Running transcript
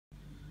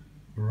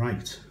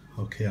Right,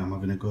 okay, I'm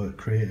having a go at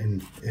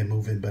creating a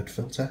moving bed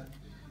filter.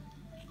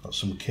 Got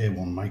some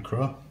K1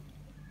 Micro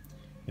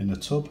in a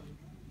tub.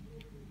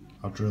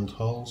 I've drilled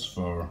holes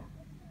for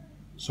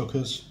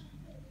suckers,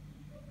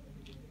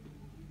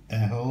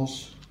 air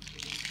holes,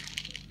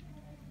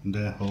 and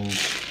air holes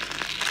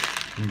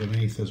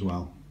underneath as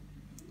well.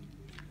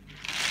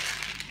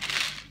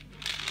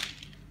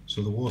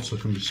 So the water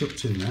can be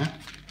sucked in there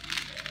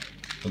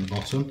at the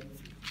bottom,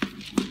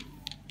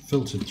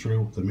 filtered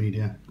through the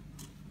media,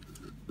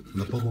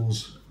 and the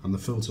bubbles and the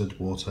filtered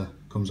water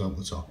comes out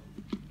the top.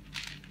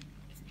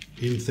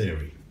 In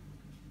theory,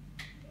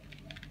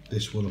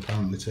 this will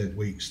apparently take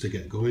weeks to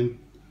get going,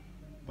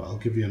 but I'll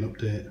give you an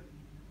update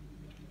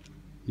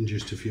in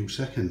just a few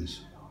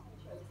seconds.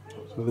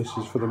 So this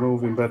is for the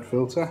moving bed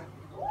filter.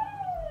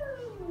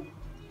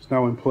 It's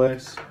now in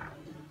place.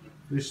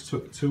 This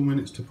took 2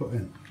 minutes to put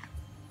in.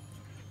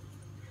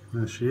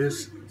 There she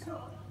is.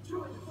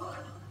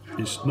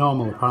 It's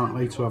normal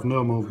apparently to have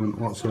no movement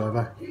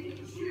whatsoever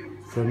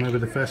for maybe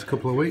the first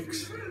couple of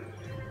weeks,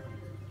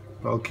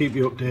 but I'll keep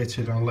you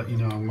updated. I'll let you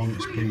know how long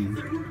it's been.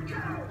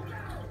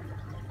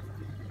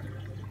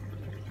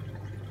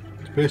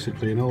 It's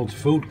basically an old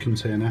food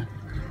container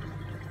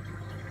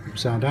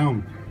upside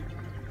down,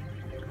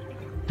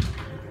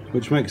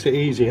 which makes it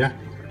easier.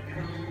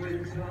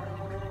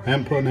 I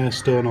haven't put an air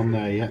stone on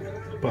there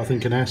yet, but I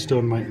think an air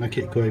stone might make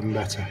it go even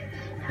better.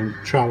 And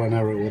trial and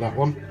error with that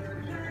one.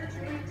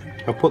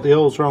 I've put the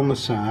holes around the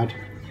side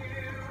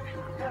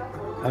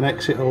and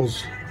exit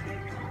holes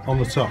on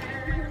the top.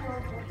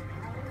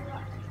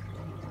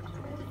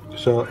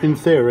 So in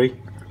theory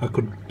I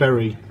could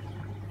bury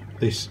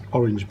this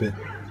orange bit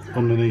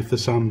underneath the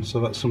sand, so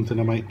that's something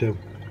I might do.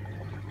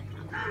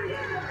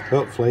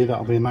 Hopefully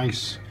that'll be a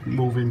nice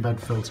moving bed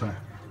filter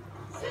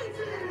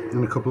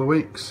in a couple of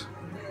weeks.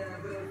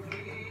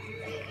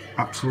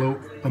 Absolute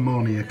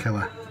ammonia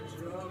killer.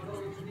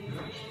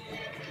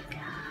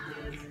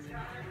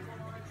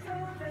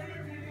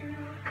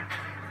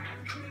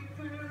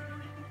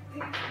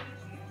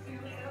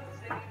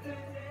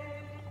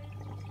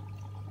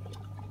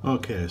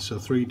 Okay, so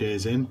 3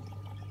 days in,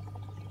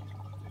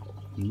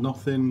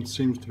 nothing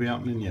seems to be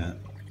happening yet.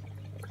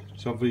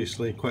 It's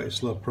obviously quite a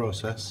slow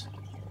process.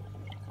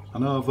 I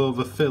know I've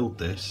overfilled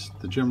this.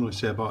 They generally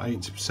say about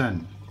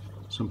 80%,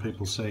 some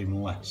people say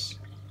even less.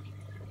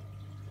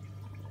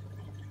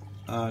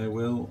 I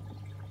will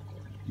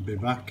be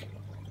back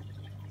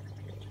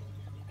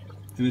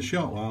in a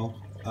short while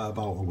at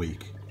about a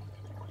week.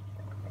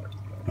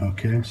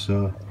 Okay,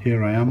 so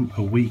here I am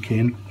a week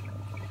in.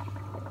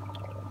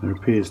 There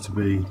appears to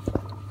be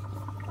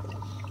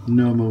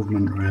no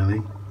movement really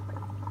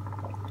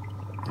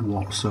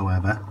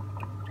whatsoever,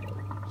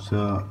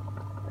 so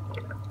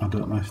I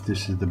don't know if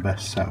this is the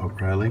best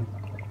setup really.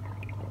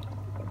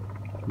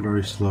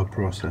 Very slow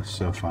process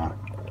so far,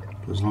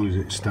 but as long as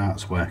it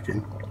starts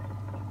working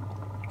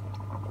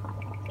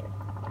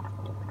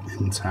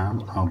in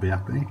time, I'll be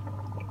happy.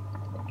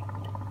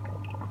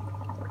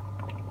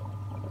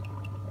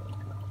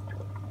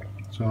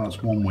 So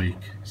that's 1 week,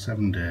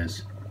 7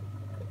 days.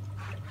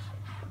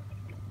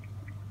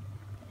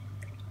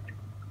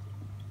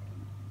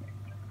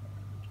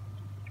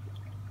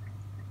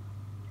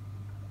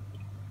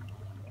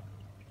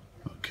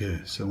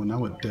 Okay, so we're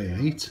now at day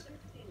 8.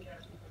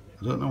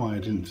 I don't know why I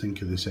didn't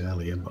think of this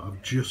earlier, but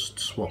I've just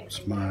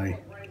swapped my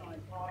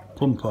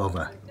pump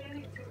over.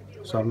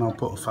 So I've now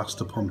put a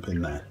faster pump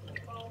in there.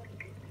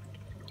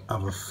 I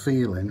have a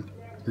feeling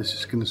this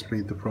is going to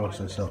speed the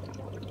process up.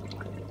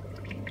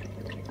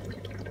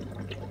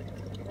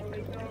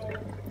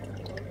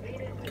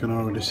 Can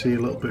already see a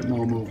little bit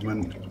more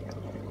movement,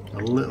 a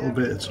little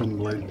bit of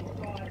tumbling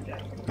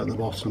at the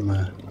bottom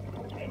there.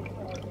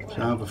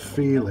 So I have a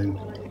feeling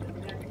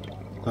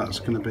that's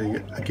going to be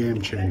a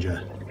game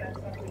changer.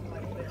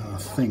 I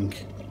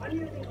think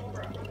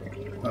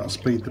that'll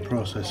speed the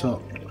process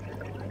up.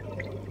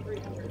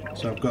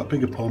 So I've got a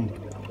bigger pump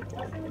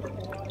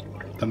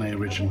than I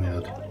originally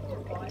had.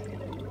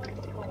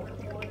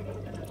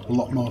 A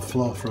lot more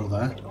flow through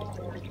there.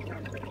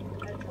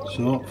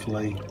 So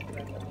hopefully,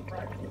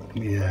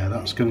 yeah,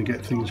 that's going to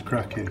get things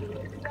cracking.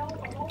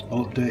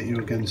 I'll update you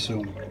again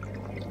soon.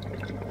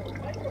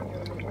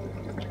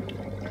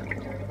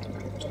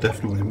 It's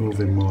definitely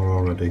moving more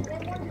already.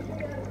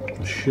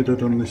 I should have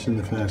done this in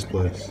the first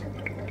place.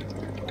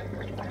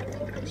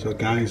 So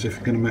guys, if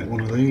you're going to make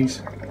one of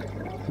these,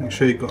 make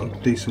sure you've got a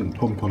decent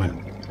pump on it.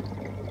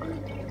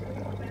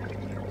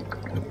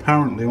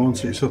 Apparently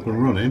once it's up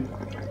and running,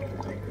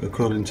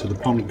 according to the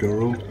pond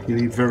guru, you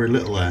need very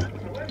little air.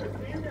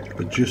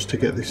 But just to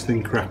get this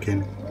thing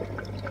cracking,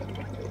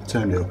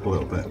 turn it up a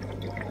little bit.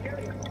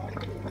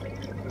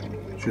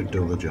 Should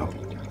do the job.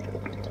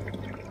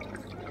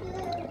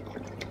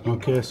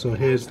 Okay, so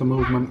here's the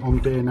movement on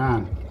day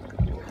 9.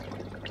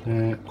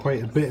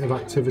 Quite a bit of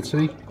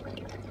activity,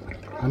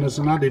 and as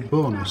an added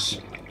bonus,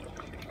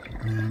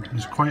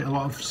 there's quite a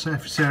lot of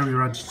surface area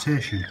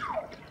agitation,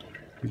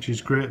 which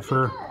is great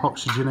for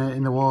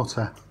oxygenating the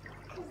water.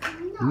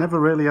 Never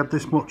really had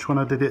this much when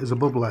I did it as a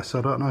bubbler, so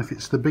I don't know if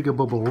it's the bigger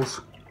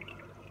bubbles.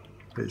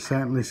 It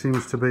certainly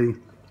seems to be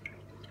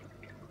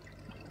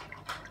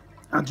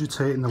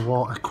agitating the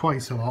water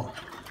quite a lot,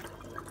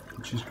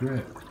 which is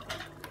great.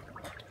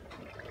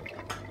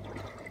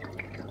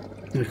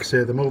 Like I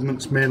say, the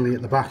movement's mainly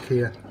at the back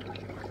here,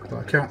 but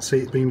I can't see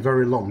it being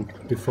very long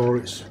before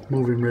it's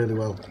moving really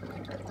well.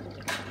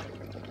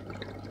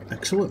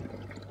 Excellent.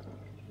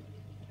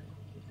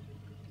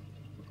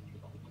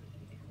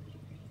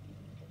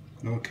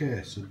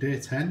 Okay, so day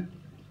 10.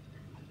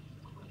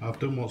 I've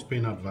done what's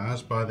been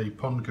advised by the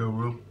Pond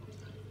Guru,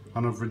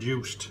 and I've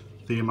reduced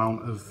the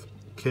amount of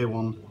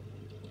K1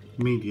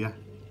 media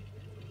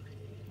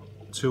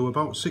to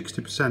about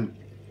 60%,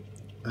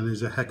 and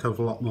there's a heck of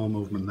a lot more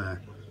movement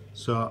there.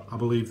 So I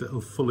believe that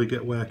it'll fully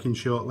get working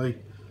shortly.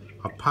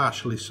 I've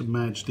partially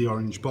submerged the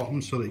orange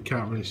bottom so that you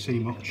can't really see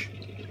much.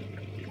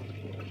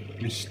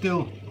 There's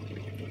still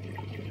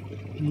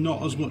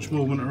not as much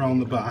movement around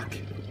the back,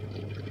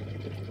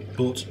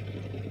 but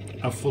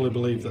I fully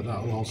believe that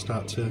that'll all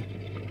start to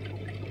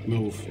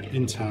move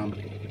in time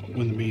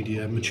when the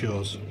media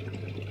matures.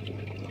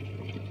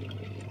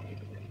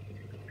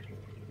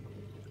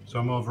 So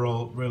I'm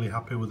overall really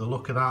happy with the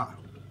look of that,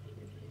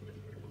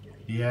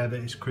 the air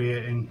that it's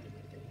creating,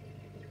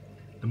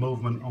 the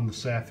movement on the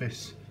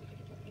surface,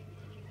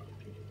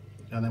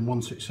 and then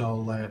once it's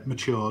all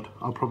matured,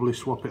 I'll probably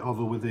swap it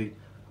over with the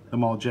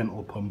more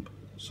gentle pump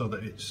so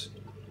that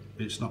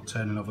it's not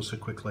turning over so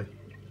quickly.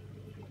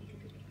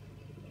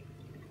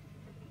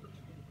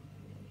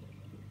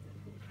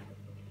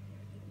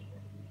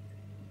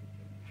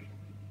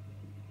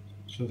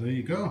 So there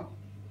you go.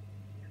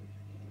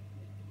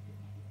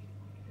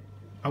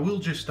 I will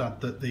just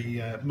add that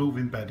the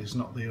moving bed is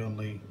not the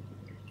only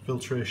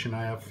filtration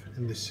I have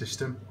in this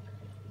system.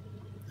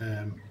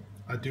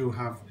 I do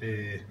have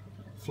a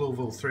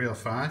Fluval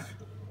 305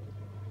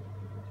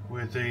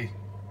 with the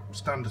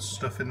standard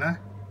stuff in there,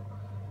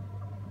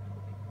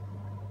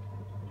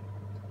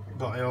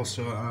 but I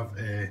also have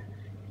a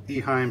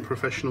Eheim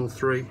Professional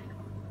 3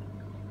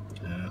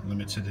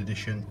 limited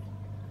edition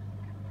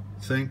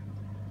thing.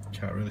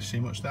 Can't really see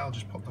much there, I'll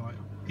just pop the light.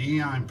 The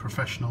Eheim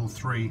Professional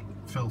 3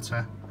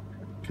 filter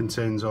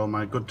contains all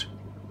my good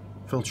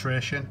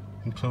filtration,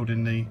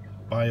 including the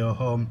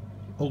BioHome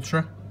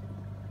Ultra.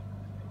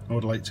 I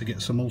would like to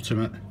get some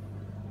Ultimate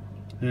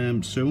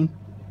soon.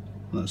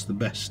 That's the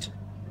best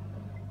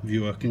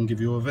view I can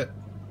give you of it.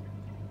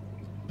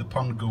 The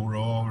Pond Guru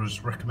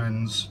always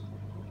recommends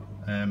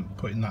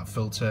putting that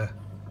filter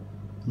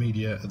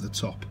media at the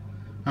top,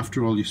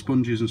 after all your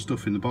sponges and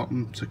stuff in the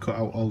bottom, to cut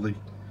out all the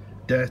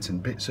dirt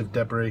and bits of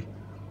debris,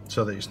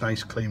 so that it's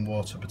nice clean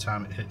water by the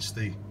time it hits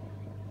the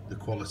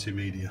quality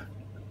media.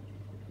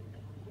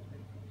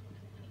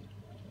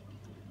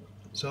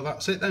 So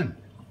that's it then.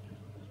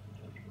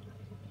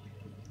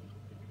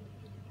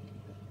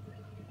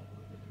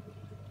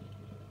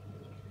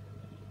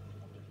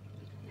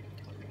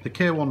 The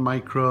K1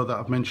 Micro that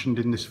I've mentioned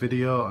in this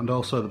video, and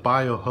also the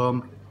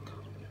BioHome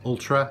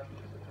Ultra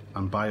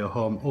and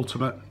BioHome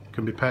Ultimate,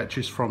 can be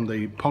purchased from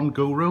the Pond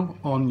Guru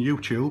on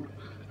YouTube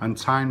and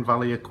Tyne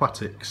Valley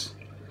Aquatics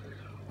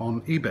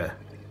on eBay.